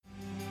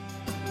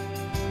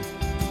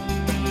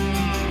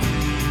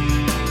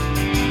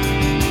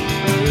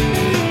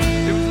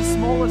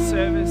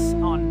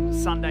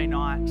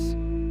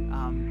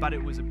but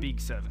it was a big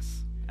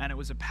service and it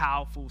was a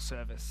powerful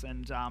service.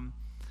 And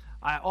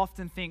I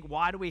often think,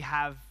 why do we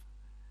have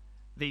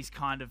these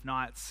kind of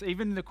nights?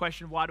 Even the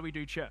question, why do we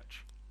do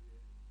church?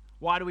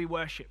 Why do we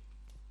worship?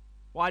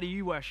 Why do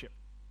you worship?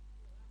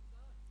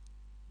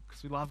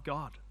 Because we love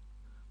God.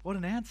 What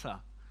an answer.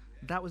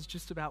 That was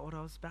just about what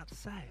I was about to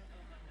say.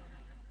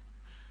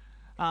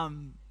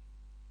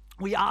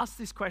 We asked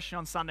this question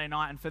on Sunday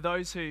night, and for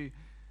those who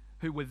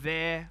were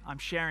there, I'm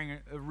sharing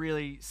a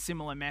really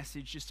similar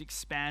message, just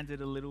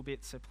expanded a little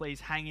bit, so please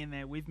hang in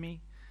there with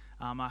me.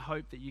 I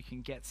hope that you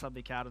can get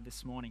something out of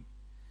this morning.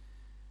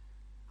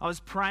 I was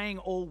praying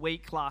all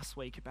week last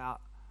week about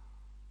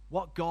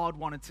what God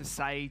wanted to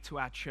say to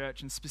our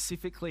church, and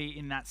specifically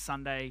in that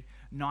Sunday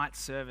night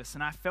service.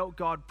 And I felt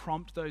God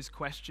prompt those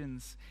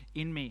questions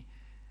in me.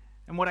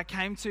 And what I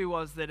came to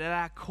was that at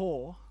our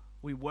core,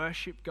 we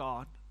worship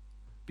God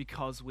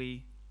because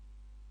we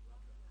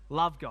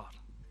love God.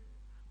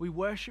 We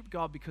worship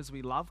God because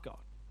we love God.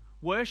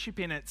 Worship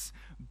in its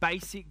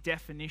basic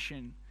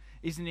definition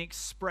is an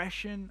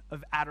expression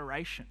of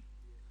adoration.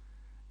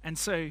 And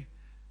so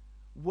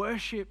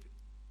worship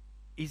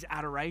is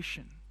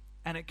adoration,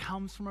 and it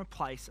comes from a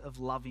place of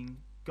loving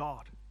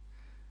God.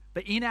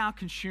 But in our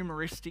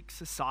consumeristic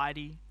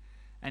society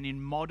and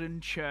in modern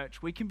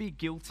church, we can be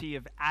guilty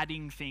of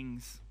adding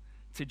things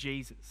to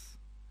Jesus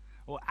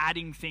or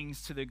adding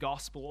things to the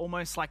gospel,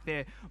 almost like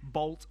they're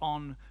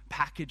bolt-on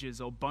packages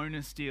or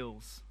bonus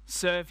deals.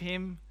 Serve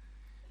him,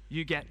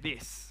 you get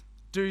this.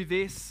 Do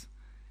this,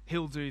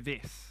 he'll do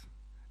this.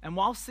 And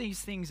whilst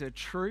these things are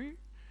true,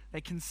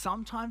 they can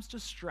sometimes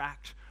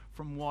distract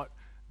from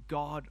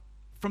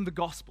from the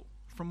gospel,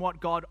 from what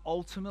God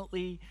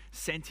ultimately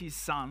sent his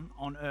Son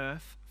on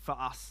earth for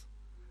us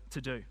to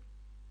do.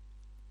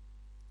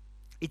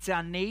 It's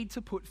our need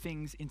to put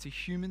things into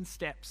human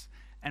steps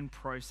and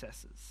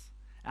processes.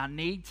 Our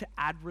need to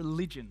add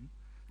religion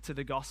to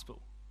the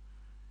gospel.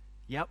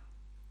 Yep,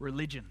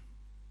 religion.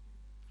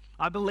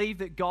 I believe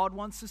that God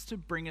wants us to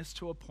bring us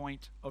to a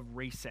point of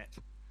reset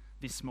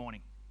this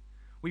morning.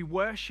 We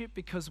worship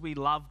because we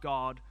love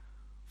God,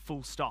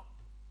 full stop.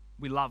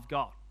 We love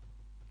God.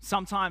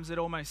 Sometimes it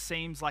almost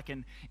seems like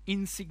an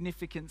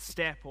insignificant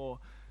step or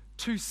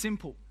too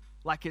simple,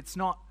 like it's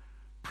not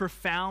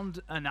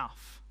profound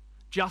enough.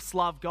 Just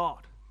love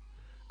God.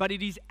 But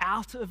it is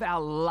out of our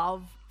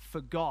love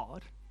for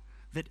God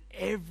that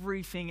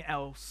everything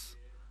else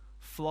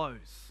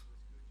flows.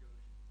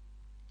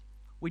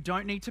 We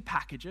don't need to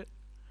package it.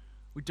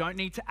 We don't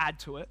need to add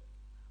to it.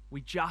 We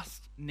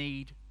just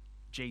need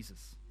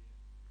Jesus.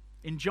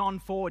 In John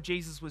 4,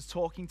 Jesus was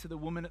talking to the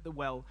woman at the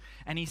well,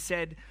 and he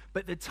said,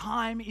 "But the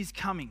time is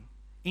coming.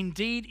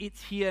 Indeed,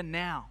 it's here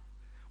now,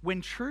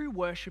 when true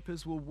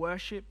worshippers will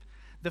worship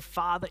the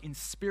Father in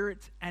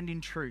spirit and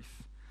in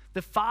truth.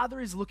 The Father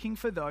is looking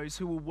for those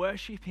who will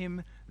worship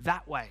him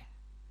that way.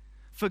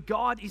 For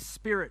God is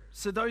spirit,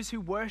 so those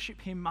who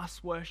worship him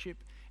must worship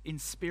in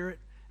spirit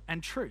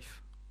and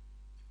truth."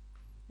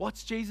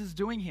 What's Jesus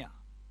doing here?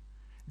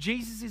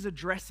 Jesus is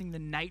addressing the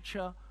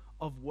nature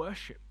of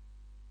worship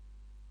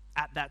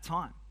at that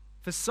time.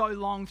 For so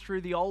long through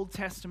the Old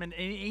Testament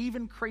and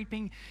even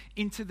creeping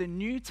into the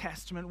New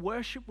Testament,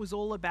 worship was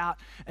all about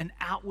an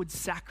outward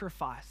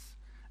sacrifice,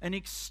 an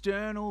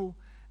external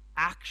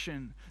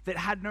action that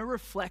had no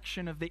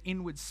reflection of the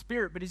inward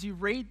spirit. But as you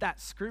read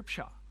that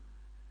scripture,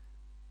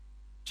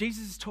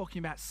 Jesus is talking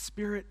about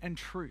spirit and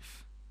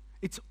truth.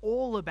 It's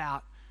all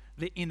about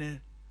the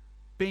inner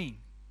being.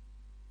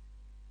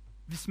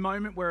 This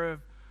moment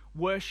where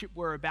worship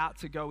we're about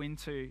to go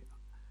into,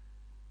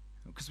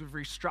 because we've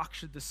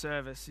restructured the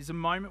service, is a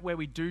moment where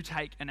we do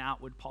take an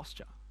outward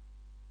posture.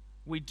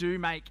 We do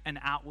make an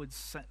outward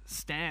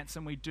stance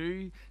and we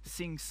do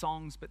sing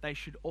songs, but they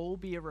should all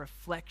be a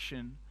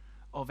reflection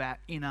of our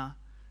inner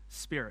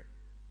spirit.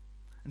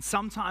 And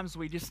sometimes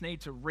we just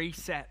need to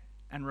reset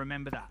and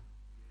remember that.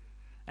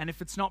 And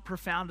if it's not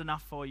profound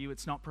enough for you,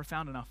 it's not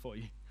profound enough for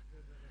you.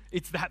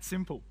 It's that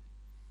simple.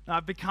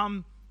 I've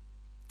become,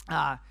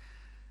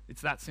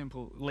 it's that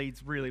simple,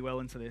 leads really well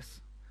into this.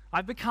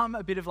 I've become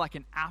a bit of like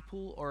an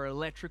Apple or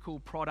electrical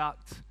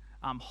product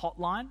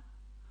hotline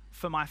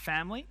for my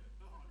family.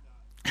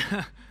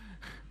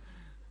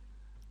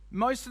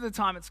 Most of the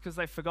time it's because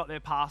they forgot their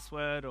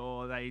password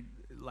or they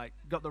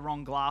got the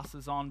wrong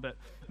glasses on. But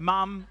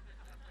mum,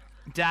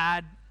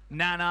 dad,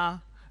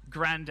 nana,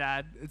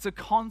 granddad, it's a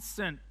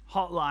constant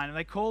hotline. And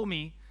they call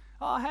me,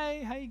 "Oh,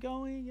 hey, how you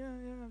going?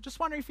 Yeah. Just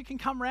wondering if you can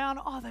come round."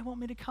 "Oh, they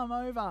want me to come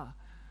over.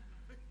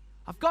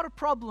 I've got a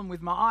problem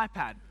with my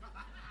iPad."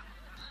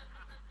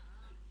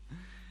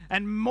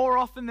 And more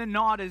often than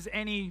not, as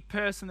any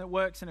person that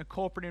works in a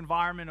corporate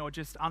environment or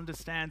just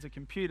understands a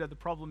computer, the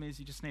problem is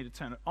you just need to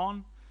turn it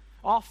on,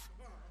 off,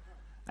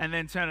 and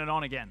then turn it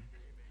on again,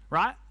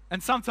 right?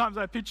 And sometimes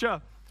I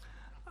picture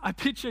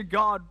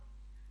God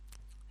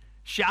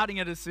shouting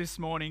at us this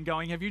morning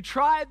going, "Have you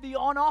tried the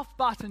on-off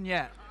button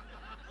yet?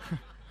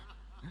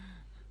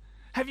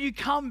 Have you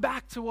come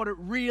back to what it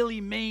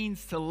really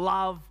means to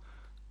love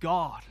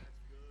God?"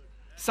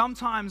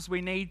 Sometimes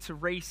we need to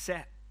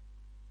reset.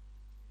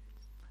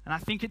 And I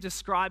think it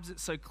describes it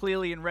so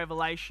clearly in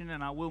Revelation,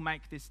 and I will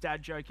make this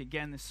dad joke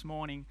again this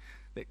morning,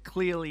 that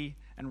clearly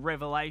and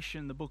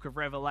Revelation, the book of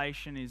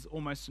Revelation, is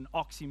almost an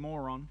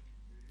oxymoron.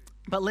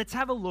 But let's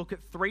have a look at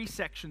 3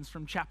 sections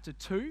from chapter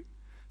 2,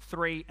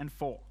 3, and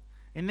 4.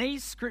 In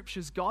these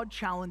scriptures, God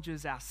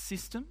challenges our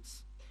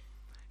systems,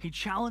 He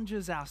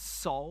challenges our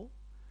soul,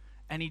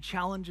 and He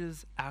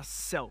challenges our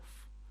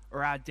self,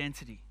 or our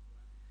identity.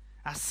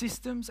 Our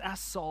systems, our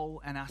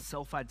soul, and our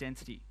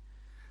self-identity.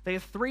 There are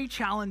 3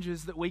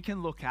 challenges that we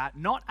can look at,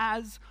 not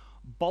as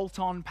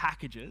bolt-on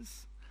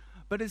packages,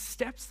 but as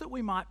steps that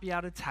we might be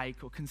able to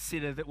take or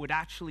consider that would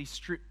actually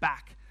strip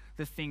back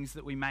the things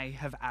that we may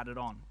have added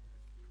on.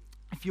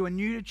 If you are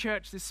new to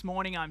church this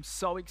morning, I'm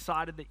so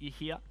excited that you're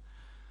here.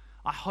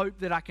 I hope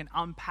that I can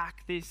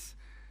unpack this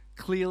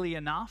clearly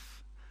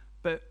enough,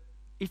 but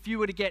if you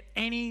were to get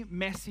any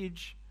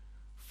message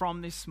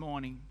from this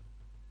morning,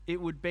 it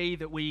would be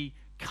that we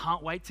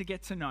can't wait to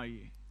get to know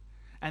you,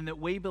 and that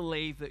we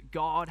believe that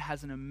God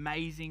has an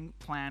amazing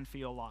plan for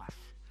your life.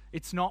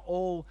 It's not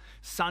all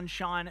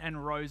sunshine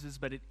and roses,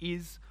 but it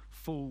is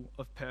full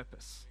of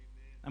purpose.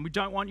 And we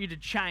don't want you to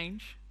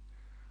change.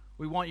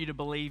 We want you to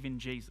believe in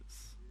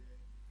Jesus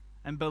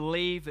and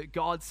believe that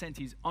God sent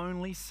His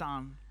only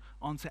Son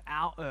onto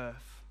our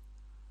earth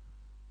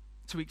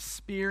to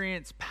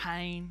experience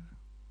pain,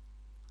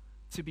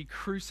 to be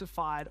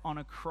crucified on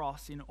a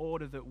cross in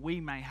order that we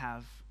may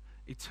have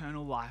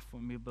eternal life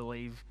when we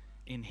believe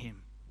in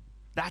Him.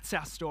 That's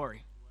our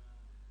story.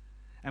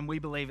 And we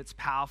believe it's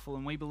powerful,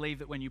 and we believe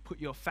that when you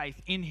put your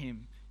faith in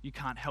Him, you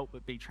can't help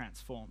but be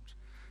transformed.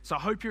 So I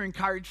hope you're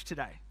encouraged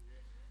today.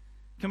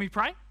 Can we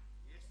pray?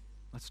 Yes.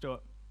 Let's do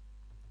it.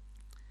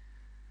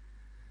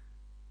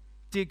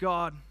 Dear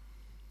God,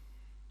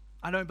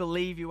 I don't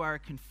believe You are a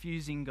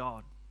confusing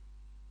God.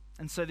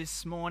 And so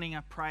this morning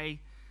I pray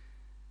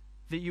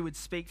that You would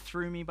speak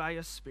through me by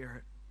Your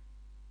Spirit,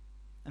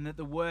 and that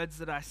the words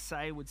that I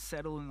say would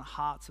settle in the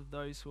hearts of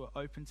those who are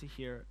open to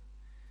hear it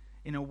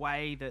in a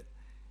way that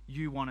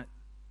You want it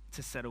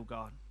to settle,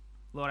 God.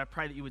 Lord, I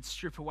pray that You would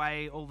strip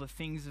away all the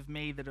things of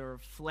me that are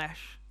of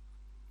flesh,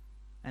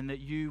 and that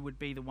You would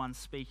be the one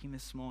speaking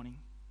this morning.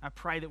 I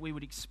pray that we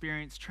would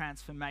experience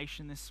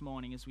transformation this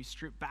morning as we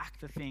strip back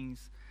the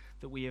things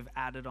that we have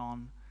added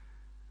on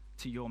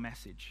to Your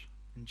message.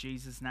 In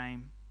Jesus'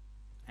 name,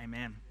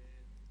 amen.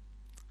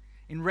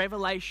 In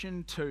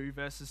Revelation 2,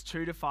 verses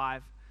 2 to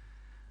 5,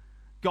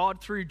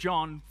 God, through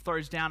John,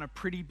 throws down a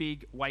pretty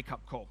big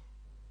wake-up call.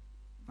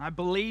 I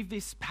believe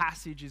this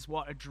passage is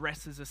what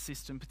addresses a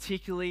system,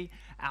 particularly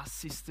our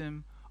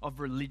system of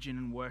religion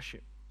and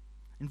worship.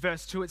 In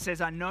verse 2, it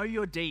says, I know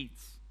your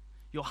deeds,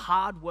 your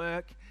hard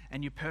work,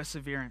 and your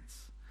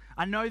perseverance.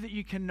 I know that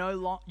you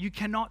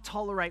cannot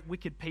tolerate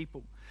wicked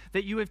people,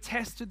 that you have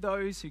tested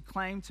those who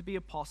claim to be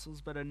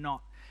apostles but are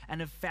not,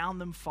 and have found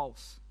them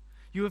false.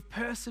 You have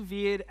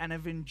persevered and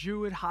have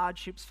endured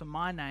hardships for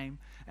my name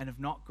and have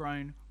not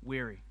grown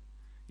weary.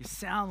 You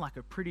sound like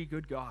a pretty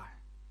good guy.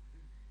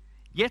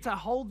 Yet I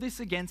hold this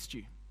against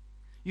you.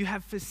 You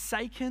have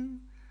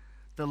forsaken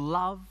the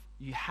love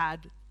you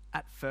had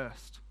at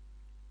first.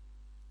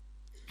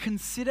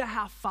 Consider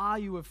how far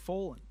you have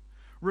fallen.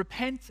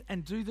 Repent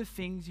and do the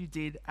things you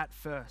did at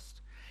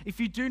first. If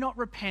you do not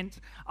repent,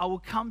 I will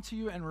come to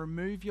you and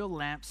remove your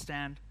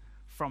lampstand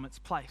from its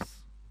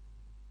place.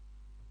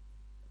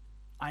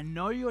 I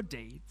know your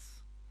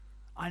deeds.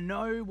 I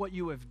know what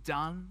you have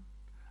done.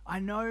 I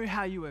know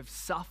how you have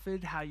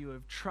suffered, how you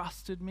have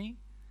trusted me.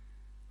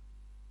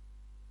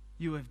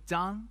 You have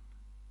done.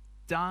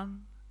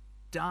 And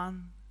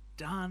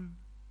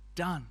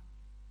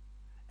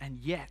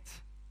yet,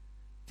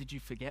 did you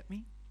forget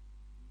me?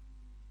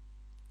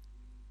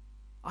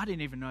 I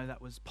didn't even know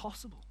that was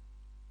possible.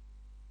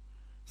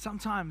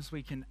 Sometimes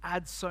we can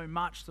add so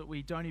much that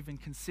we don't even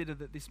consider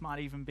that this might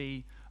even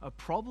be a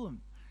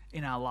problem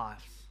in our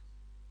lives.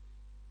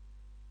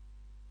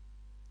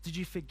 Did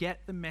you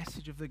forget the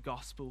message of the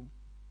gospel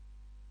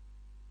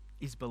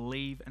is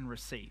believe and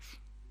receive,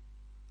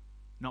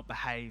 not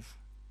behave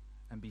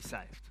and be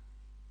saved?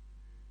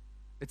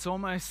 It's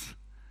almost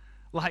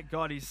like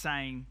God is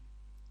saying,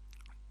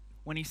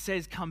 when He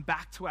says, come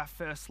back to our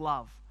first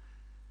love,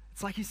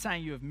 it's like He's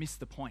saying you have missed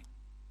the point.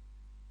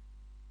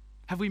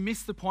 Have we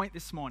missed the point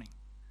this morning?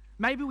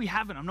 Maybe we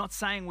haven't. I'm not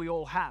saying we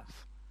all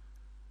have.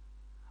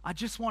 I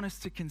just want us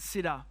to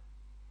consider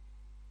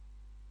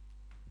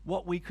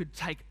what we could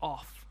take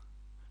off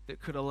that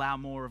could allow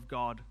more of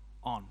God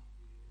on.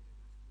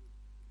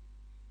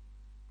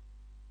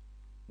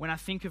 When I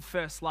think of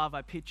first love,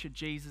 I picture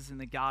Jesus in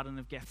the Garden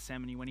of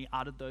Gethsemane when He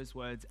uttered those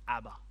words,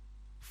 Abba,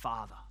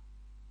 Father.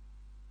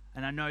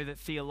 And I know that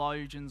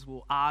theologians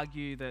will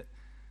argue that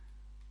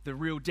the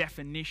real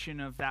definition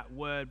of that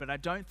word, but I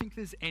don't think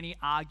there's any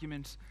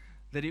argument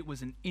that it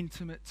was an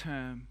intimate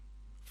term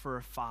for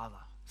a father,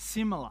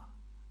 similar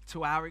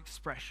to our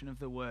expression of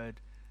the word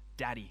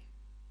daddy.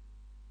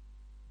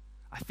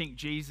 I think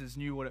Jesus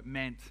knew what it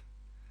meant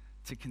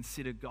to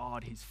consider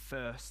God His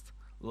first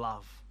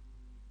love.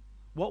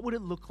 What would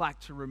it look like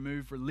to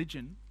remove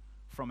religion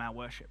from our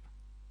worship?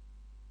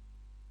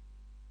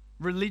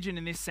 Religion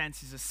in this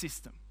sense is a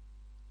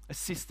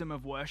system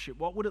of worship.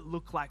 What would it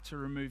look like to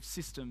remove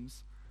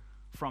systems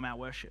from our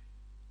worship?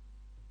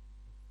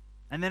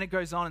 And then it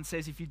goes on and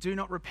says, if you do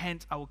not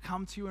repent, I will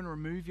come to you and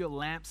remove your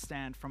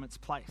lampstand from its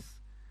place.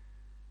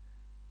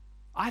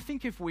 I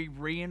think if we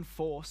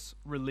reinforce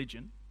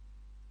religion,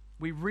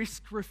 we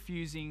risk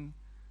refusing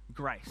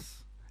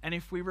grace. And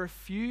if we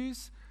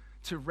refuse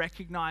to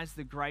recognize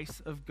the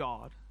grace of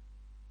God,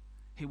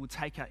 He will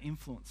take our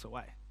influence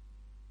away.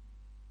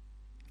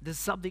 There's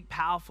something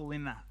powerful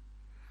in that.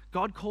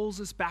 God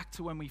calls us back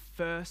to when we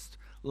first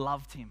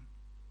loved Him.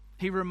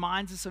 He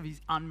reminds us of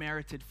His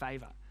unmerited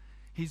favor,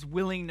 His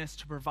willingness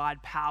to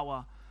provide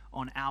power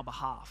on our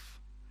behalf,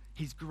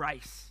 His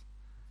grace.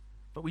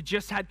 But we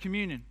just had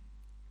communion.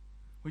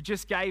 We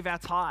just gave our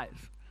tithe.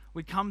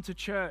 We come to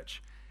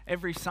church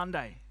every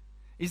Sunday.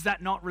 Is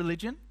that not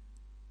religion?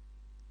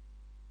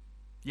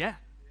 Yeah.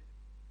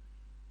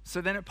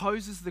 So then it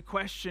poses the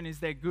question, is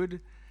there good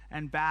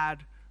and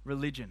bad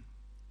religion?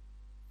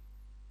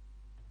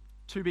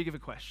 Too big of a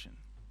question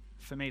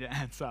for me to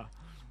answer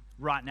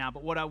right now.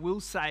 But what I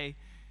will say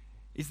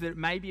is that it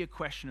may be a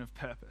question of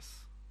purpose.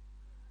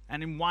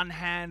 And in one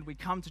hand, we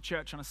come to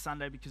church on a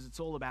Sunday because it's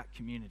all about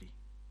community.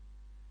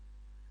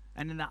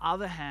 And in the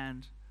other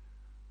hand,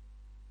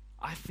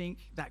 I think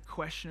that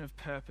question of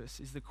purpose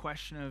is the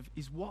question of,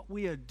 is what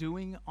we are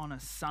doing on a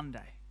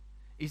Sunday,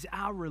 is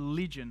our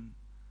religion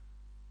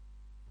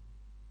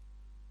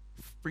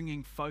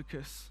bringing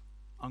focus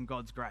on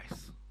God's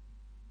grace?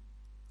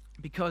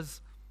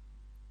 Because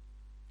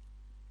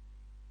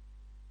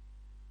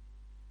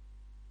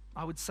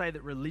I would say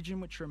that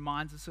religion which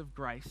reminds us of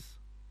grace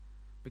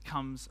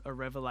becomes a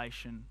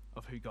revelation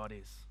of who God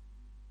is.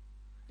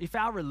 If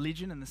our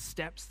religion and the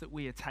steps that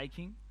we are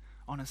taking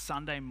on a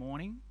Sunday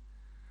morning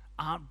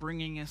aren't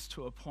bringing us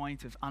to a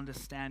point of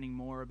understanding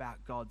more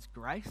about God's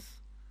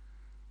grace,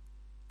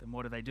 then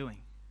what are they doing?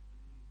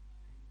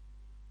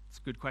 It's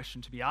a good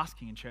question to be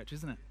asking in church,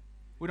 isn't it?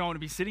 We don't want to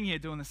be sitting here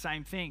doing the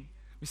same thing.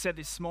 We said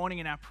this morning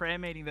in our prayer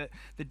meeting that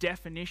the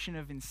definition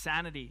of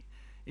insanity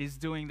is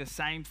doing the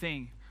same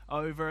thing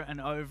over and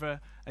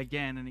over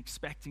again and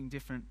expecting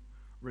different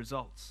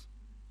results.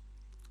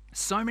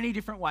 So many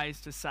different ways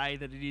to say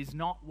that it is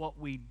not what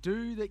we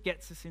do that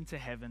gets us into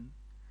heaven,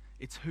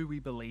 it's who we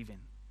believe in.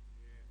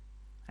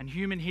 And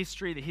human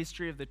history, the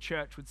history of the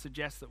church, would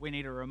suggest that we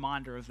need a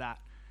reminder of that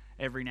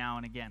every now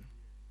and again.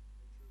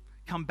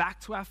 Come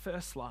back to our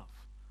first love.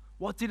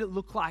 What did it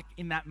look like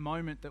in that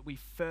moment that we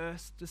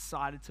first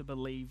decided to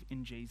believe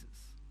in Jesus?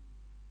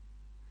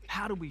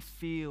 How do we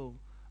feel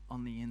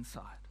on the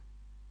inside?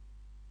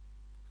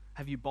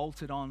 Have you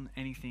bolted on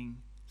anything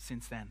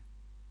since then?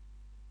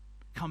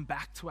 Come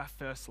back to our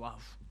first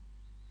love.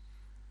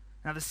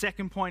 Now, the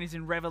second point is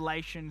in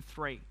Revelation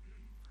 3.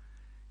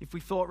 If we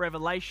thought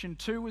Revelation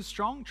 2 was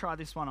strong, try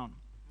this one on.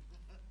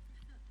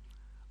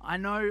 I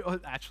know,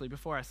 actually,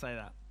 before I say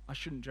that, I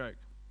shouldn't joke,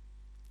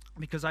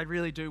 because I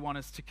really do want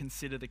us to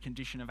consider the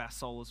condition of our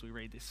soul as we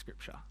read this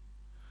scripture.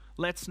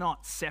 Let's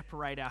not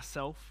separate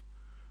ourselves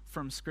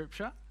from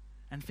scripture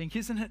and think,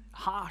 isn't it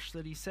harsh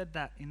that he said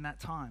that in that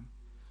time?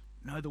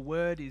 No, the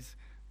word is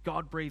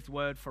God-breathed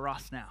word for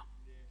us now.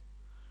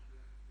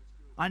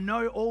 I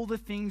know all the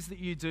things that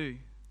you do,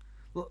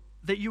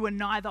 that you are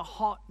neither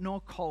hot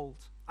nor cold.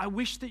 I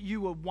wish that you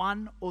were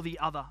one or the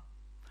other.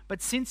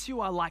 But since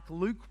you are like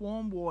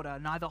lukewarm water,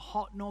 neither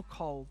hot nor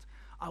cold,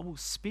 I will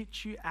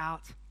spit you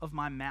out of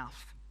my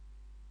mouth.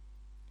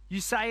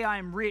 You say, I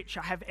am rich,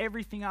 I have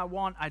everything I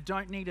want, I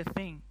don't need a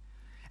thing.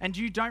 And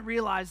you don't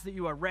realize that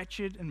you are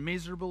wretched and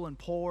miserable and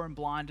poor and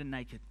blind and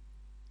naked.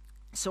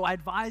 So I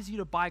advise you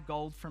to buy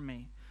gold from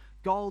me,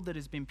 gold that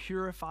has been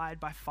purified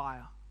by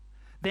fire.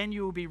 Then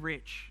you will be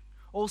rich.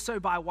 Also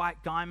buy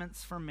white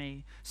garments from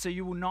me, so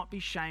you will not be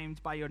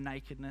shamed by your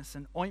nakedness,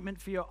 and ointment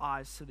for your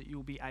eyes so that you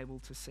will be able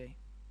to see.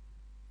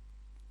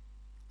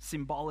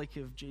 Symbolic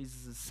of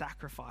Jesus'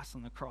 sacrifice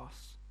on the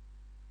cross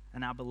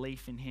and our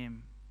belief in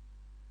him.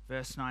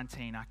 Verse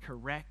 19, I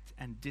correct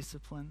and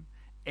discipline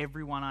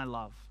everyone I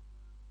love.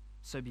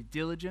 So be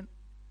diligent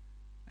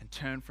and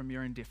turn from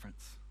your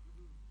indifference.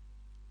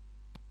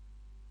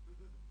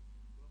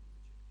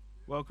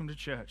 Welcome to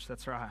church,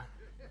 that's right.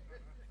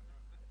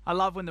 I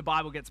love when the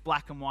Bible gets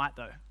black and white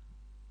though,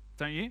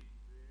 don't you?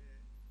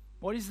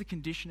 What is the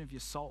condition of your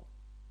soul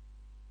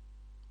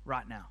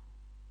right now?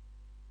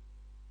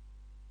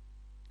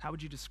 How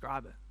would you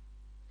describe it?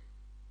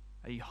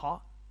 Are you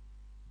hot?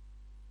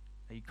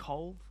 Are you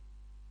cold?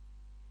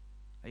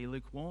 Are you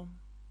lukewarm?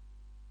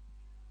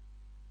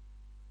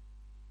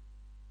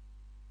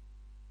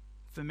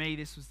 For me,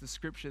 this was the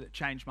scripture that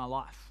changed my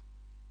life.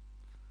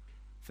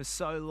 For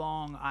so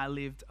long, I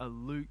lived a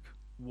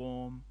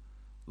lukewarm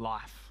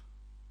life.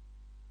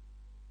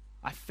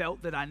 I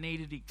felt that I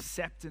needed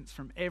acceptance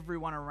from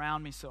everyone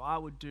around me, so I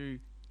would do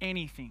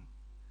anything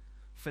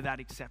for that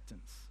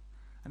acceptance.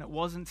 And it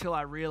wasn't until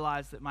I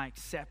realized that my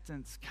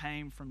acceptance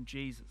came from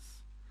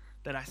Jesus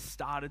that I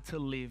started to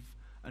live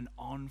an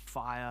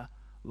on-fire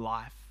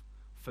life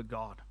for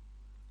God.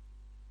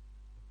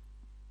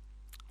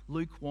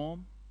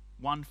 Lukewarm,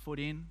 1 foot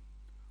in,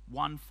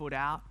 one foot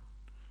out,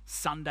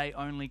 Sunday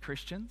only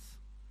Christians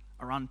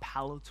are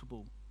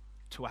unpalatable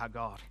to our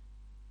God.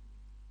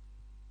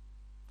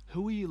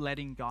 Who are you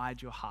letting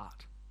guide your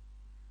heart?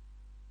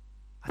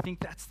 I think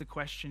that's the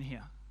question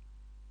here.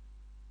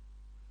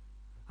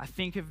 I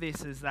think of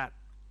this as that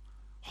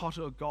hot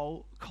or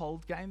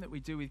cold game that we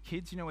do with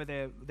kids, where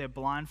they're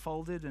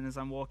blindfolded, and as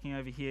I'm walking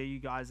over here, you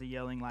guys are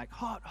yelling like,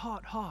 hot,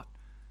 hot, hot.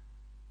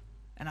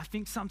 And I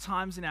think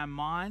sometimes in our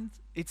mind,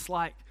 it's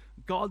like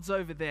God's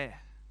over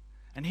there,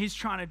 and he's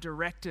trying to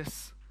direct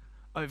us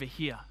over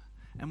here.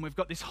 And we've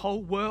got this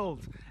whole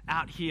world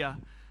out here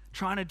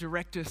trying to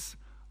direct us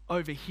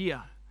over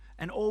here.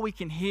 And all we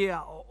can hear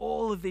are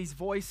all of these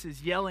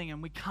voices yelling,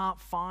 and we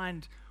can't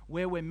find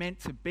where we're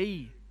meant to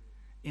be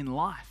in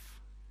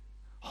life.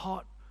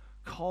 Hot,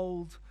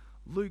 cold,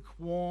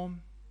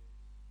 lukewarm.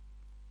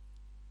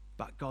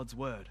 But God's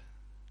word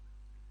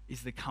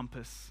is the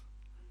compass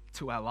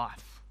to our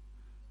life.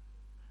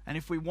 And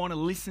if we want to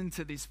listen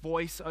to this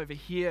voice over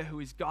here who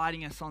is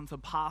guiding us on the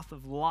path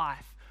of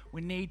life,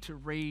 we need to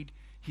read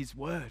his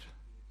word.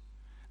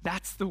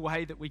 That's the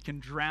way that we can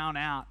drown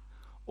out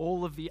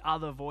all of the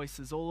other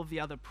voices, all of the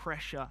other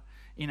pressure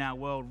in our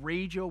world.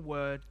 Read your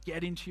word,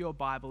 get into your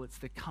Bible. It's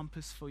the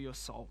compass for your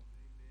soul.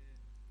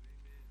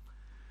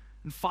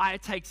 And fire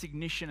takes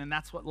ignition, and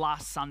that's what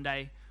last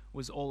Sunday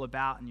was all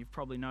about. And you've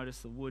probably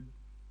noticed the wood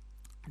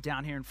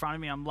down here in front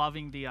of me. I'm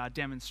loving the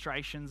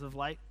demonstrations of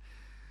late,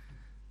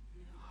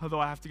 although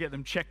I have to get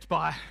them checked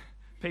by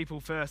people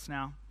first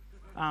now.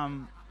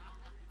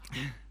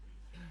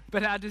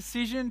 But our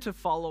decision to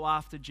follow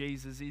after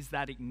Jesus is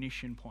that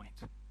ignition point.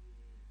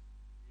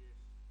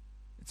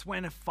 It's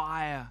when a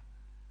fire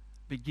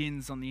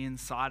begins on the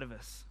inside of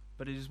us,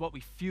 but it is what we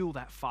fuel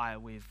that fire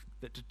with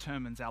that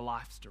determines our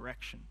life's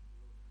direction.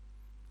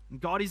 And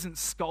God isn't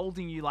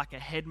scolding you like a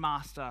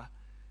headmaster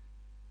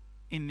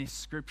in this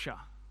scripture.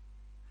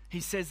 He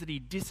says that he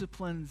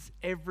disciplines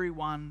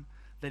everyone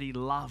that he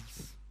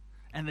loves.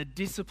 And the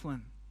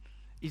discipline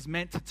is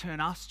meant to turn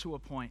us to a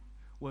point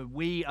where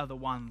we are the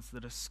ones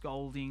that are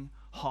scalding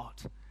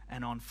hot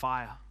and on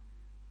fire.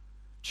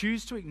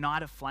 Choose to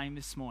ignite a flame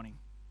this morning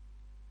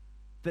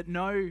that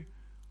no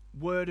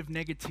word of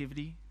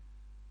negativity,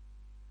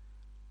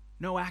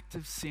 no act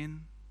of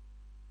sin,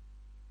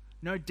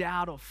 no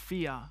doubt or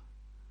fear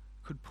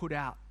could put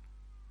out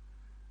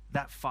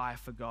that fire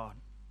for God.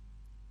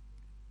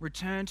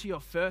 Return to your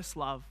first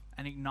love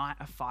and ignite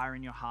a fire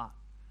in your heart.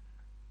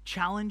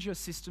 Challenge your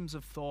systems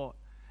of thought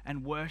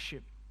and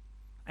worship,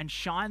 and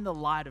shine the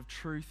light of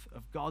truth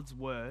of God's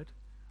word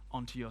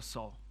onto your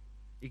soul.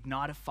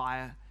 Ignite a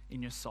fire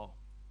in your soul.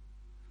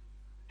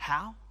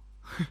 How?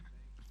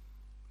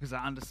 Because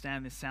I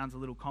understand this sounds a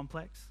little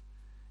complex.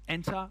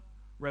 Enter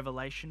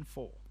Revelation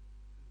 4.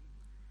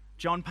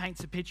 John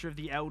paints a picture of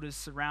the elders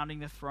surrounding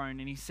the throne,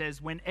 and he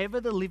says,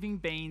 whenever the living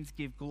beings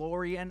give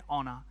glory and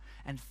honor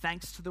and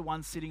thanks to the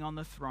one sitting on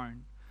the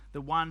throne,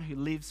 the one who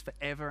lives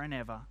forever and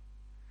ever,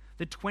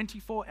 the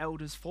 24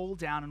 elders fall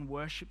down and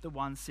worship the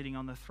one sitting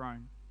on the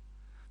throne,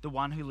 the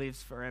one who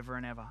lives forever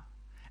and ever.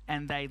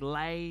 And they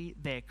lay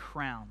their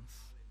crowns,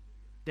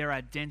 their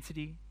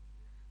identity,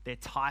 their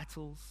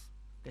titles,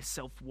 their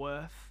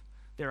self-worth,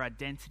 their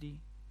identity,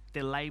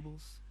 their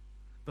labels,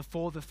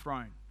 before the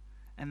throne.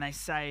 And they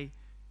say,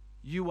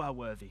 you are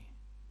worthy,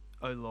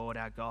 O Lord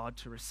our God,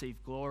 to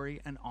receive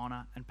glory and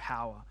honor and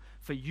power.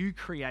 For you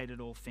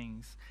created all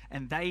things,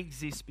 and they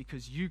exist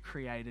because you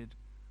created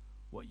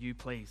what you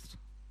pleased.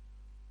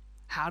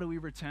 How do we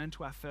return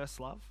to our first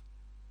love?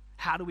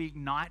 How do we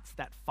ignite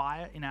that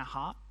fire in our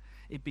heart?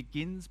 It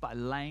begins by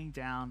laying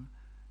down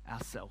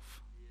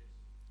ourself.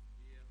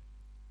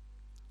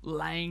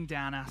 Laying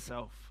down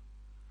ourself.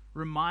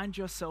 Remind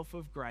yourself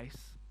of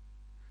grace.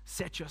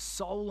 Set your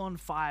soul on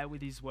fire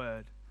with his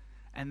word.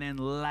 And then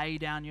lay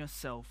down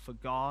yourself for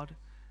God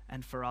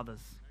and for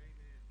others.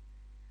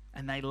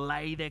 And they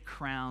lay their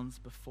crowns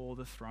before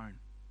the throne.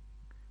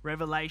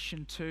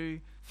 Revelation 2,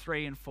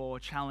 3, and 4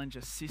 challenge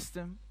a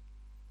system,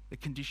 the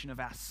condition of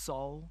our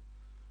soul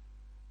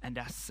and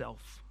our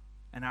self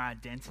and our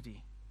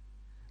identity.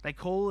 They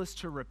call us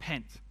to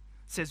repent. It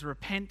says,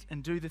 repent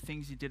and do the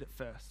things you did at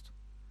first.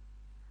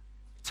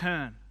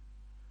 Turn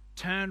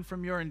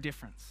from your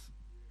indifference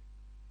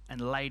and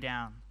lay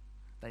down.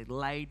 They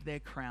laid their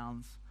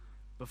crowns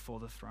before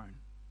the throne.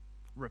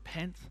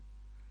 Repent,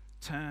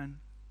 turn,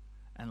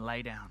 and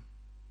lay down.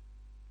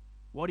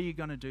 What are you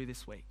going to do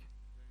this week?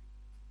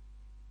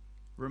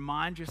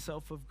 Remind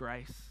yourself of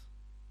grace.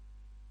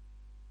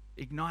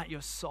 Ignite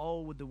your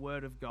soul with the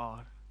word of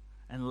God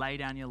and lay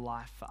down your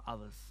life for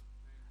others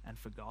and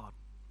for God.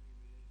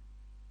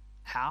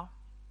 How?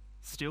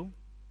 Still?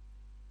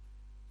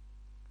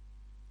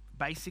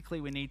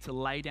 Basically, we need to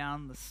lay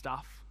down the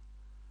stuff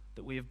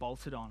that we have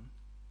bolted on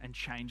and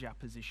change our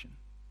position.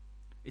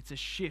 It's a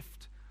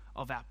shift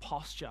of our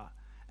posture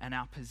and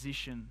our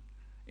position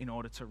in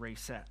order to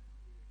reset.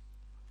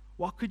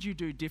 What could you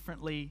do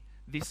differently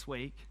this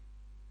week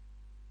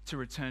to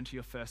return to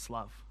your first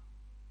love?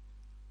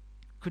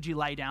 Could you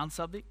lay down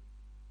something?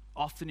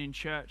 Often in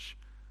church,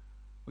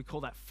 we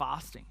call that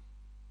fasting.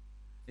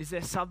 Is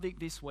there something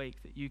this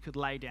week that you could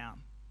lay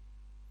down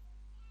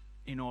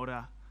in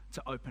order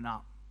to open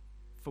up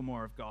for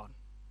more of God?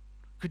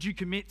 Could you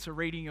commit to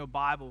reading your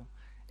Bible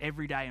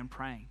every day and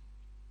praying?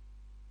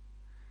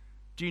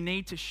 Do you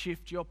need to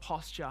shift your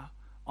posture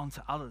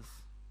onto others?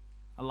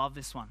 I love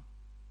this one.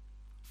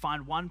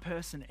 Find one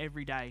person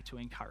every day to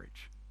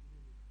encourage.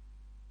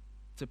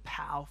 It's a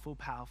powerful,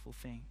 powerful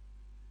thing.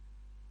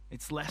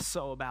 It's less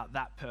so about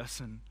that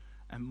person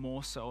and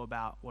more so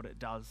about what it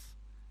does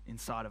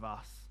inside of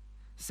us.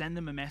 Send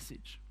them a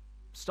message.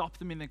 Stop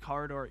them in the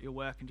corridor at your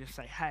work and just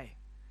say, hey,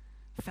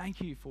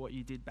 thank you for what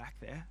you did back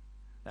there.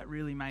 That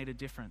really made a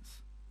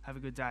difference. Have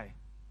a good day.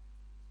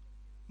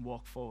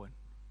 Walk forward.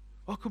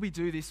 What could we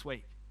do this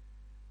week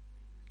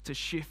to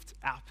shift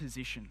our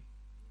position,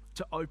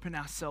 to open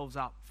ourselves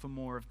up for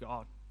more of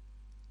God?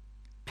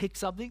 Pick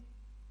something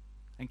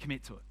and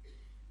commit to it.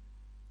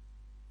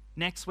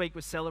 Next week,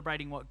 we're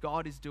celebrating what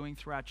God is doing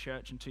through our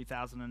church in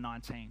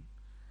 2019.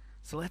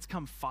 So let's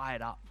come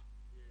fired up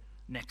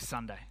next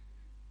Sunday.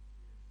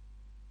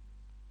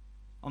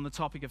 On the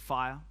topic of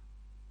fire,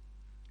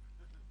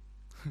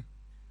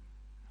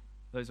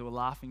 those who are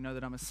laughing know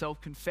that I'm a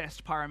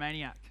self-confessed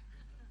pyromaniac.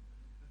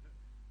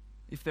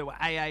 If there were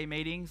AA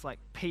meetings, like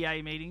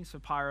PA meetings for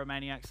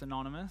Pyromaniacs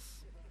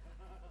Anonymous,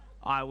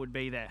 I would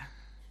be there.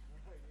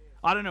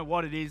 I don't know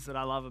what it is that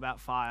I love about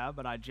fire,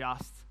 but I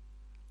just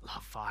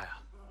love fire.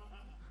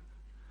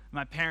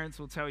 My parents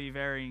will tell you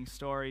varying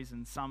stories,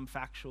 and some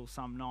factual,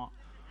 some not.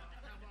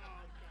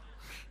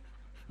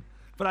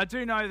 But I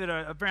do know that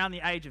around the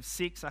age of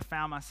 6, I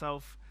found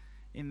myself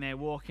in their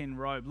walk-in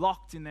robe,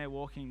 locked in their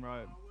walk-in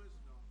robe.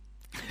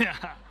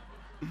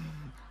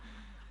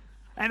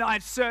 And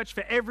I'd searched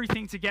for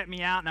everything to get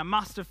me out, and I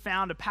must have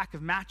found a pack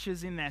of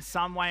matches in there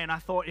some way, and I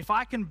thought, if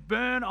I can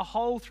burn a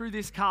hole through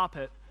this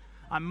carpet,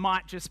 I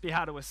might just be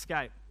able to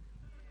escape.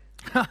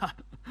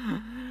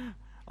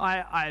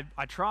 I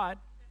tried.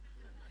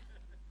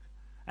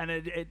 And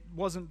it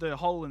wasn't the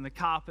hole in the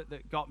carpet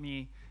that got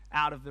me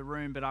out of the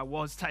room, but I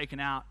was taken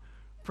out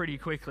pretty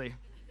quickly.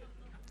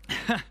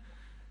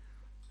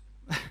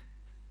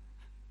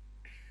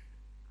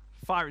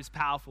 Fire is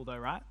powerful though,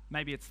 right?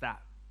 Maybe it's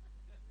that.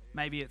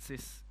 Maybe it's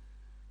this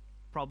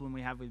problem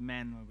we have with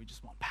men where we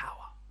just want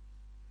power.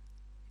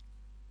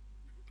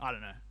 I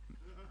don't know.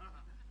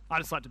 I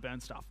just like to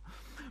burn stuff.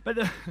 But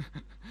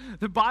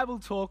the Bible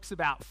talks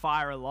about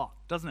fire a lot,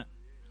 doesn't it?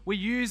 We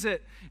use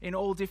it in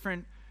all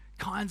different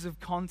kinds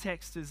of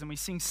contexts, and we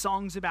sing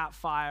songs about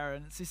fire,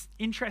 and it's this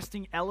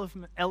interesting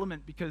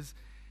element because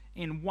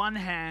in one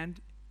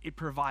hand it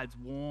provides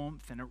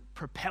warmth and it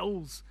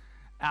propels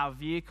our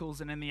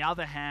vehicles, and in the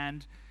other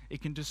hand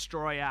it can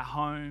destroy our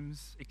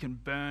homes, it can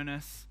burn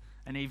us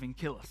and even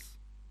kill us.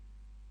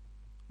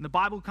 And the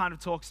Bible kind of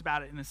talks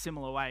about it in a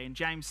similar way. In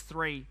James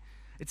 3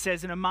 it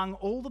says, and among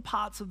all the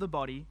parts of the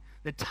body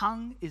the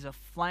tongue is a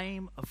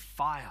flame of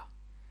fire.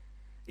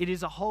 It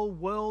is a whole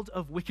world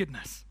of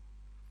wickedness,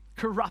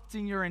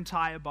 corrupting your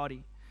entire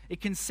body.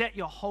 It can set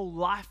your whole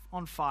life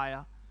on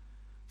fire,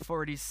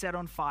 for it is set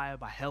on fire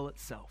by hell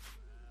itself.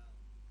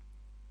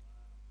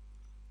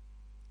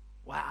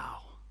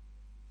 Wow.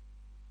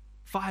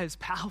 Fire is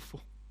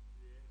powerful.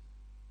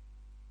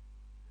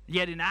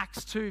 Yet in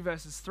Acts 2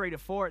 verses 3 to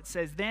 4 it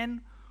says,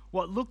 then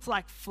what looked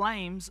like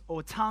flames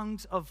or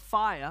tongues of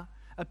fire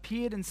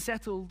appeared and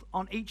settled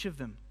on each of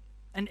them.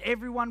 And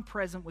everyone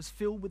present was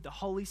filled with the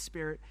Holy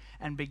Spirit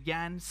and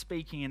began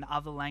speaking in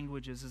other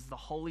languages as the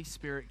Holy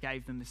Spirit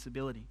gave them this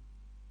ability.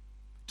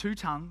 2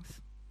 tongues,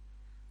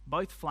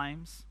 both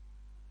flames,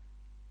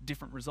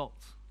 different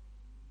results.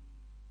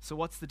 So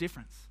what's the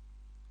difference?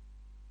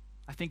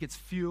 I think it's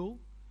fuel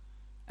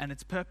and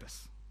its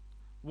purpose.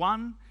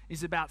 One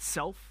is about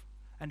self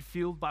and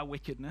fueled by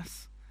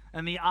wickedness,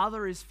 and the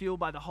other is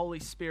fueled by the Holy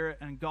Spirit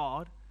and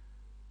God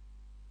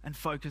and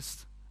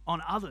focused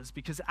on others,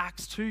 because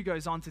Acts 2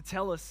 goes on to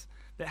tell us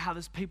that how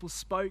those people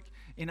spoke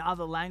in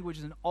other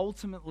languages, and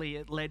ultimately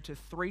it led to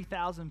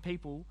 3,000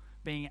 people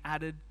being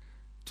added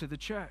to the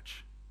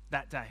church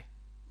that day.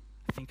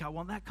 I think I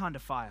want that kind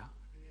of fire.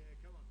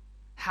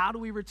 How do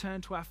we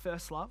return to our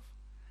first love?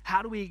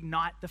 How do we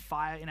ignite the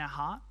fire in our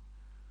heart?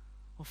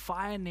 Well,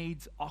 fire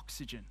needs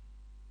oxygen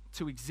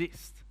to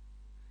exist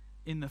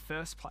in the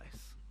first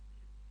place.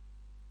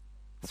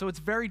 So it's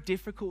very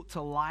difficult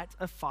to light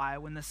a fire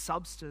when the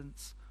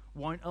substance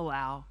won't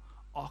allow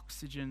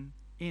oxygen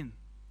in.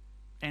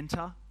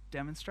 Enter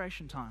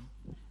demonstration time.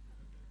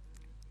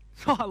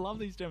 Oh, I love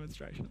these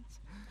demonstrations.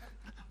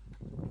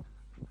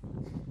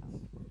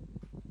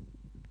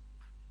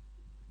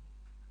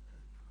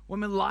 When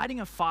we're lighting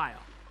a fire,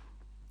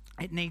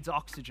 it needs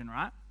oxygen,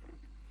 right?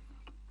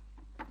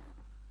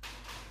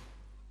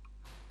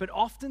 But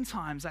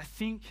oftentimes, I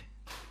think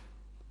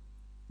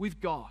with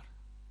God,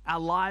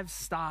 our lives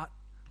start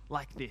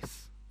like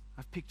this.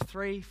 I've picked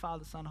 3,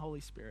 Father, Son,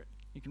 Holy Spirit.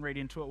 You can read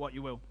into it what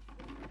you will.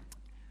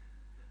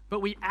 But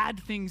we add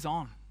things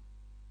on.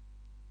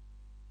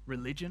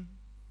 Religion,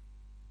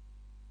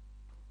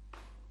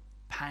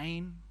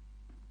 pain,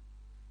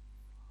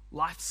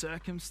 life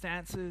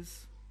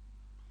circumstances,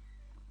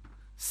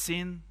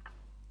 sin,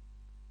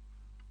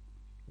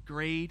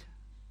 greed,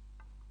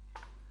 a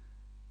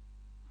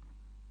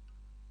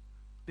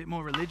bit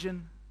more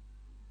religion,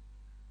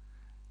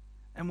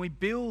 and we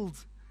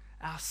build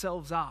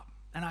ourselves up.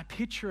 And I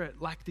picture it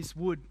like this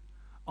wood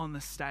on the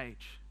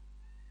stage.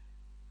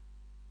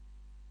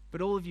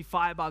 But all of you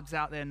firebugs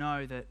out there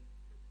know that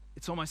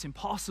it's almost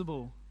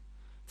impossible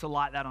to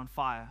light that on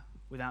fire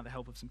without the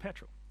help of some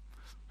petrol.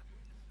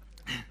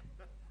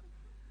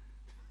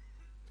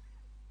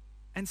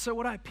 And so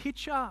what I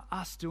picture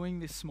us doing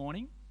this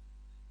morning,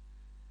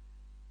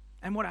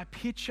 and what I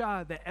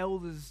picture the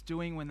elders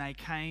doing when they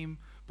came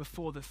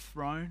before the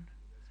throne,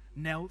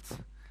 knelt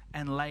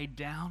and laid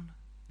down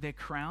their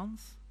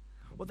crowns,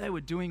 what they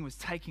were doing was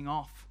taking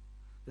off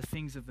the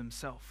things of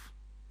themselves.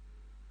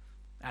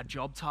 Our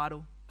job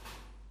title,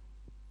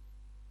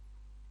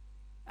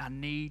 our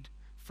need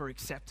for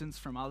acceptance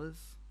from others,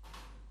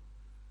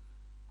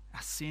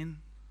 our sin,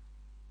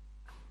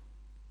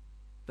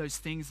 those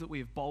things that we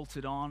have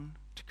bolted on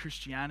to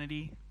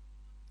Christianity,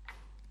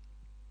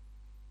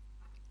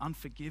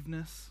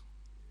 unforgiveness.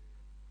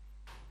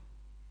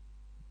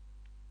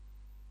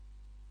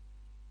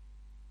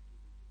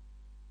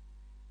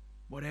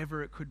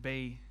 Whatever it could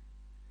be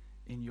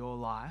in your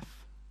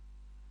life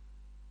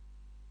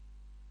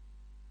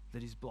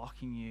that is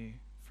blocking you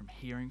from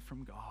hearing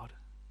from God.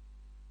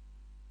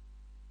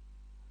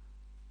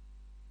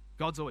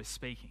 God's always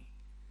speaking.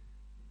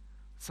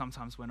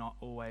 Sometimes we're not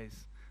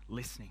always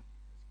listening.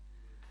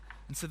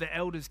 And so the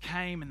elders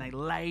came and they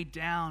laid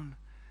down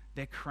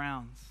their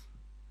crowns.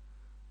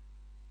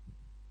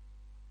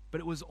 But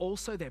it was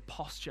also their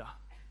posture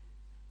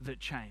that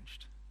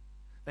changed.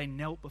 They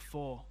knelt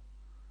before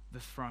the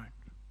throne.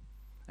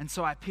 And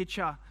so I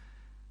picture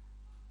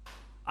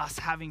us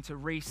having to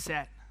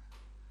reset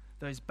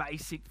those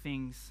basic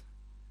things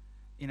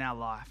in our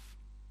life.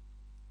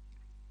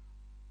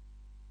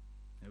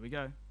 There we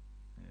go.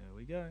 There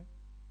we go.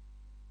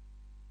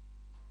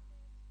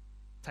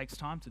 It takes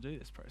time to do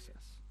this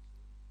process.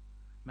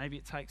 Maybe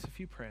it takes a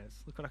few prayers.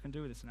 Look what I can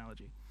do with this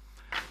analogy.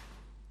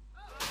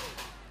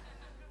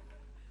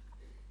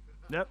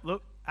 Yep,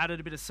 look, added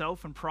a bit of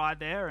self and pride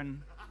there,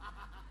 and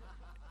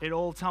it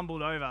all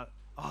tumbled over.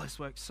 Oh, this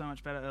worked so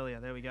much better earlier.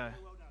 There we go.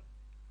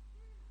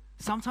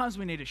 Sometimes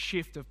we need a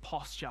shift of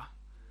posture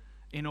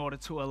in order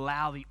to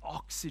allow the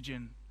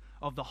oxygen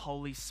of the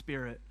Holy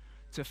Spirit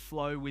to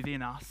flow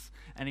within us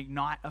and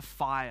ignite a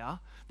fire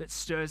that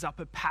stirs up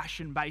a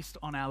passion based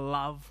on our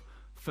love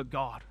for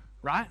God,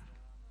 right?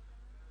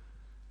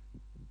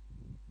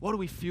 What do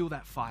we fuel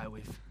that fire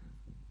with?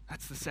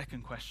 That's the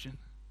second question.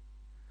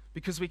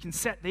 Because we can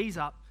set these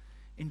up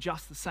in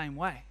just the same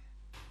way,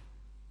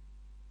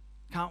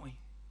 can't we?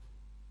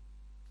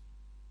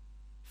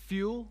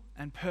 Fuel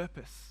and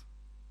purpose.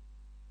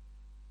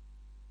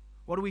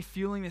 What are we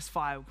fueling this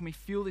fire? Can we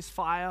fuel this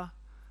fire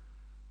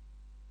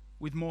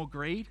with more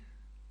greed?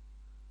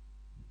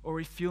 Or are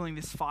we fueling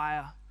this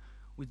fire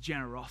with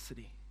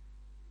generosity,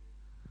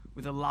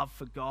 with a love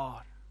for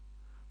God,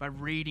 by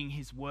reading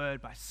His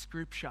Word, by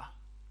Scripture?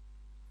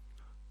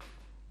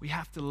 We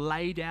have to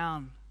lay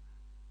down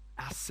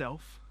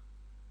ourselves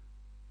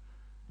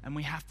and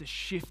we have to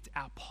shift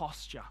our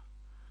posture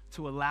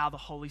to allow the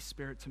Holy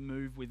Spirit to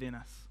move within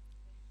us.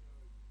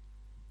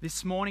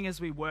 This morning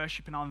as we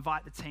worship, and I'll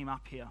invite the team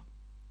up here,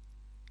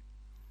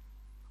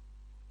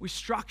 we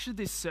structured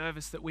this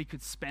service that we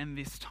could spend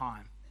this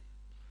time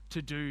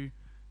to do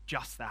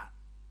just that.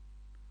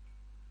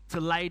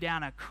 To lay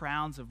down our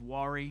crowns of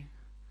worry,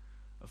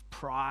 of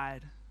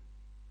pride,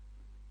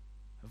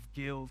 of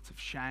guilt, of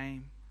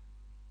shame,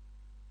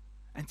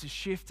 and to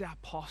shift our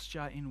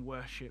posture in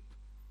worship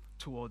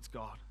towards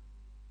God.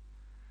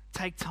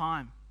 Take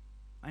time.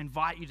 I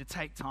invite you to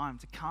take time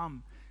to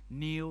come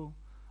kneel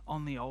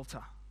on the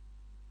altar.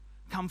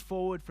 Come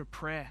forward for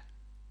prayer.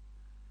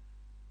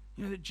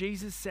 You know that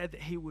Jesus said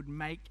that He would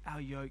make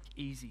our yoke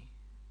easy,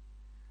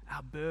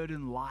 our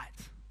burden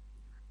light.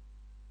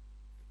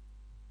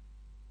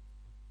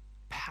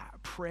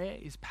 Prayer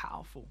is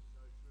powerful.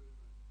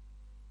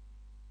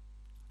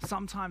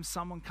 Sometimes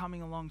someone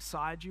coming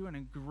alongside you and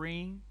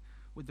agreeing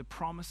with the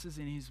promises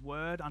in His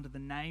Word under the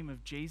name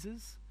of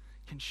Jesus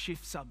can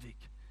shift something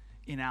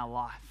in our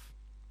life.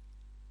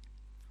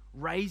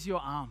 Raise your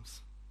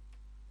arms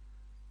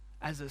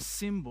as a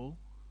symbol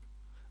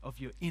of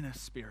your inner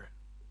spirit.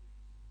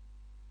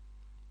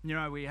 You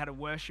know, we had a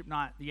worship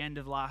night at the end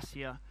of last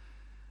year,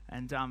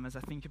 and as I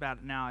think about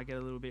it now, I get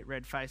a little bit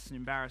red-faced and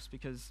embarrassed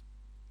because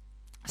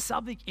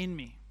something in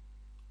me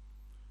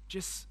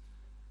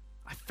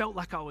I felt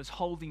like I was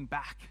holding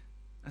back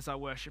as I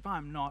worship.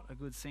 I'm not a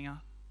good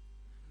singer.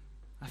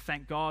 I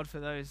thank God for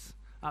those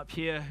up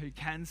here who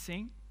can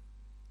sing.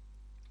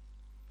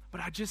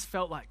 But I just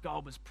felt like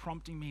God was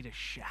prompting me to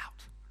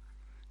shout,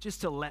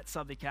 just to let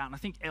something out. And I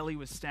think Ellie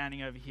was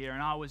standing over here,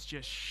 and I was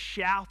just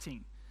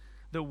shouting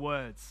the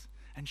words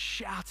and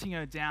shouting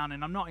her down.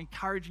 And I'm not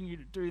encouraging you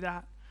to do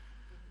that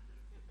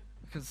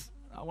because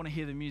I want to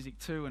hear the music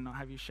too and not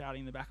have you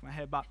shouting in the back of my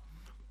head.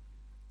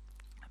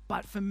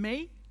 But for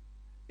me,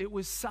 it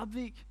was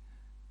something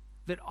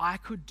that I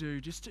could do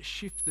just to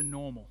shift the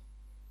normal.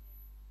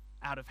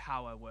 out of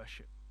how I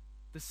worship,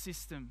 the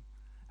system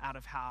out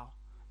of how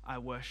I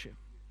worship.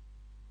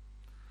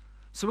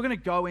 So we're going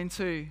to go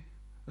into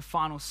the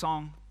final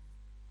songs.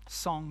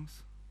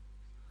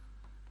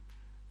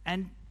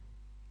 And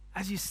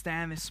as you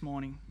stand this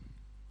morning,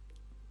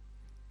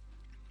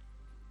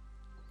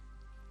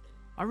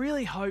 I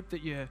really hope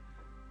that you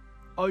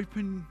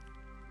open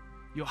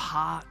your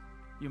heart,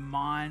 your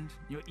mind,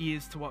 your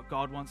ears to what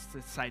God wants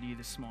to say to you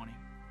this morning.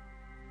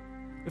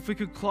 If we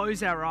could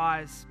close our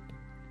eyes,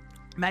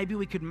 maybe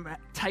we could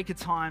take a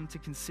time to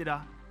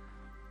consider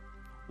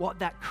what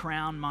that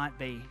crown might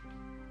be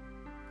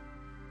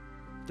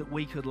that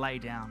we could lay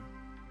down.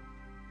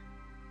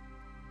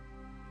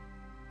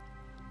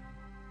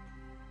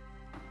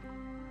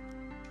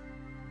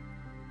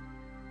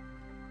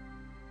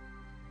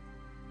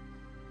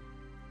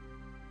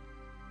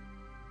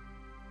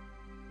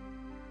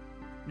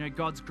 You know,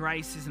 God's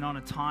grace isn't on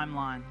a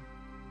timeline.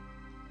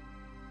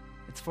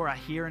 It's for our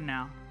here and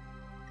now.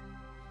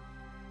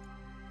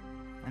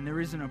 And there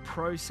isn't a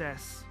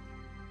process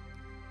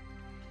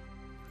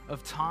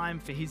of time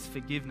for His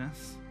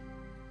forgiveness.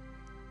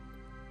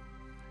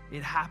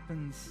 It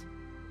happens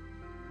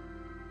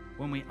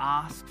when we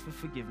ask for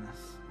forgiveness.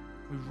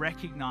 We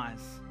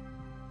recognize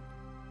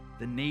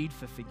the need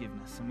for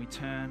forgiveness and we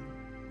turn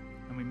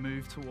and we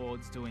move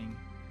towards doing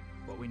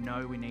what we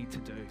know we need to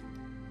do.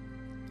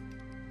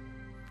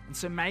 And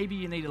so maybe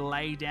you need to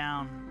lay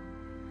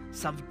down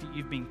something that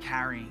you've been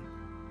carrying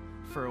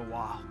for a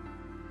while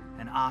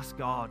and ask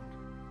God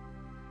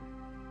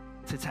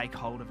to take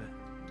hold of it.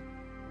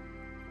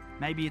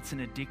 Maybe it's an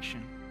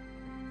addiction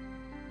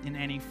in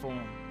any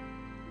form.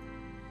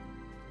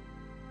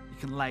 You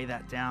can lay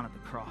that down at the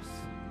cross.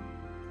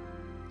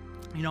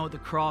 You know, at the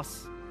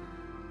cross,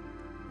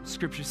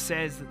 Scripture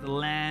says that the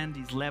land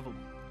is level.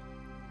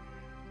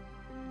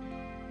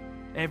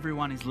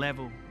 Everyone is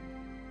level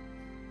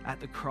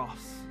at the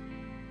cross.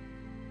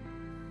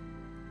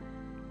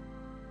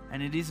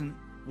 And it isn't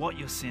what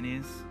your sin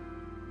is.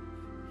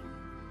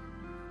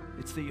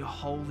 It's that you're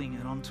holding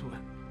it onto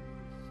it.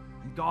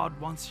 And God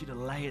wants you to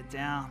lay it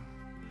down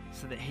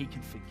so that He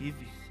can forgive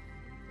you.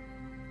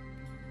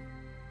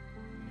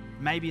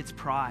 Maybe it's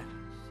pride.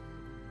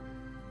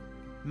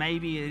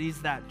 Maybe it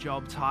is that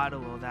job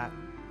title or that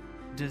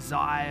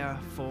desire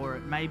for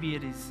it. Maybe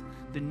it is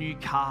the new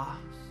car.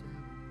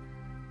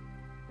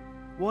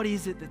 What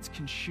is it that's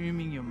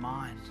consuming your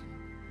mind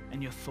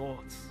and your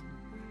thoughts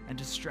and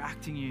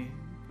distracting you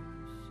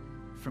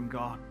from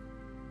God?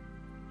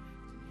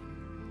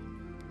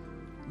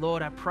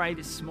 Lord, I pray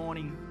this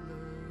morning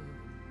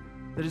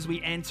that as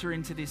we enter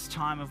into this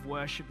time of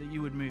worship, that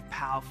you would move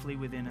powerfully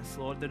within us,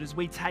 Lord. That as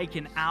we take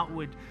an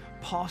outward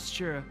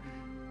posture,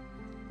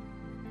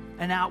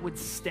 an outward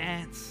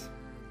stance,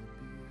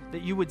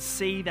 that you would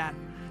see that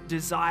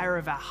desire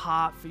of our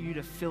heart for you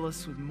to fill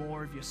us with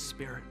more of your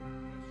Spirit.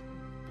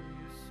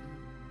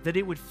 That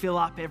it would fill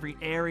up every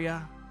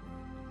area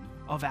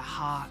of our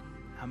heart,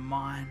 our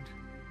mind,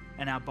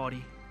 and our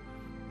body.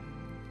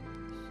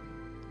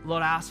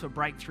 Lord, I ask for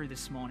breakthrough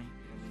this morning.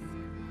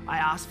 I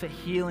ask for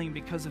healing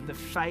because of the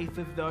faith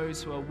of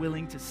those who are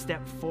willing to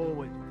step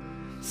forward,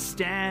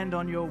 stand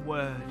on your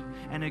word,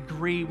 and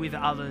agree with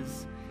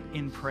others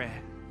in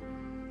prayer.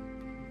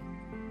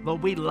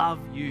 Lord, we love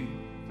you.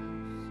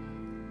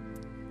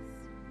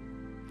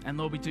 And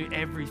Lord, we do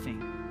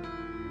everything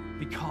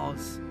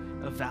because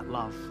of that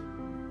love.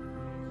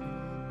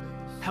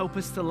 Help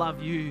us to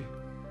love you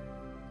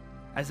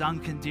as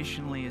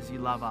unconditionally as you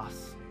love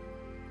us.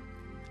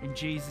 In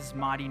Jesus'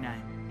 mighty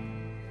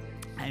name,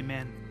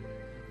 amen.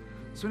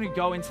 So we're going to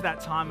go into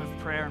that time of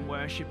prayer and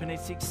worship, and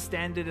it's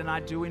extended, and I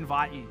do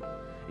invite you.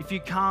 If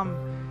you come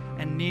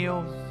and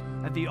kneel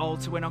at the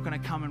altar, we're not going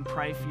to come and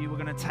pray for you. We're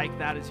going to take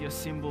that as your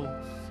symbol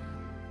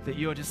that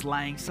you're just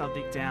laying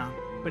something down.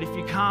 But if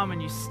you come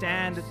and you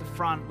stand at the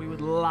front, we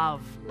would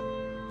love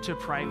to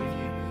pray with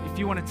you. If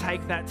you want to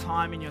take that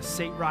time in your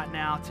seat right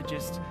now to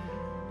just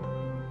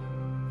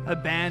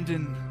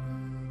abandon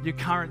your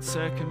current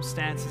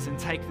circumstances and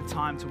take the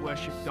time to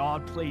worship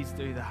God, please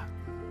do that.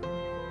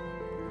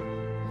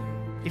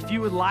 If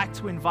you would like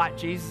to invite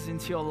Jesus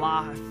into your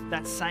life,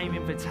 that same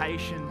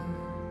invitation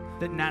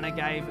that Nana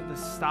gave at the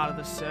start of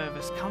the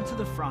service, come to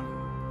the front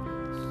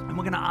and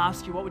we're going to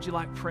ask you, what would you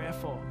like prayer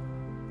for?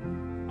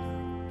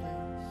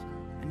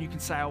 And you can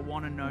say, I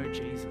want to know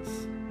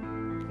Jesus.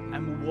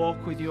 And we'll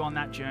walk with you on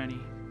that journey,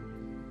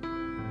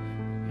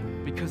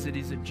 because it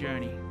is a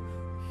journey.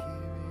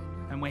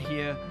 And we're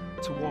here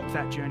to walk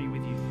that journey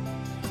with you.